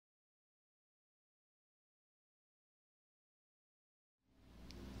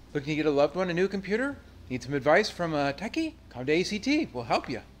Looking to get a loved one a new computer? Need some advice from a techie? Come to ACT, we'll help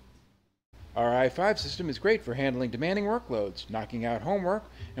you. Our i5 system is great for handling demanding workloads, knocking out homework,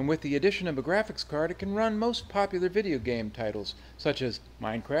 and with the addition of a graphics card, it can run most popular video game titles such as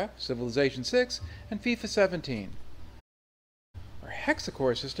Minecraft, Civilization 6, and FIFA 17. Our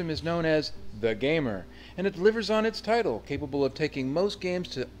Hexacore system is known as the Gamer, and it delivers on its title, capable of taking most games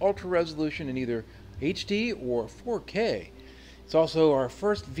to ultra resolution in either HD or 4K. It's also our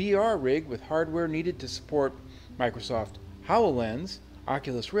first VR rig with hardware needed to support Microsoft HoloLens,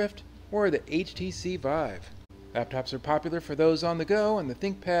 Oculus Rift, or the HTC Vive. Laptops are popular for those on the go, and the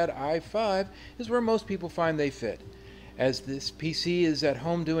ThinkPad i5 is where most people find they fit. As this PC is at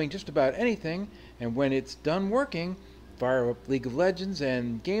home doing just about anything, and when it's done working, fire up League of Legends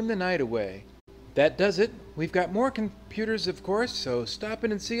and game the night away. That does it. We've got more computers, of course, so stop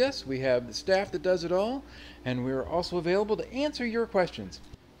in and see us. We have the staff that does it all, and we're also available to answer your questions.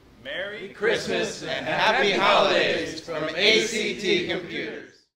 Merry Christmas and Happy Holidays from ACT Computers.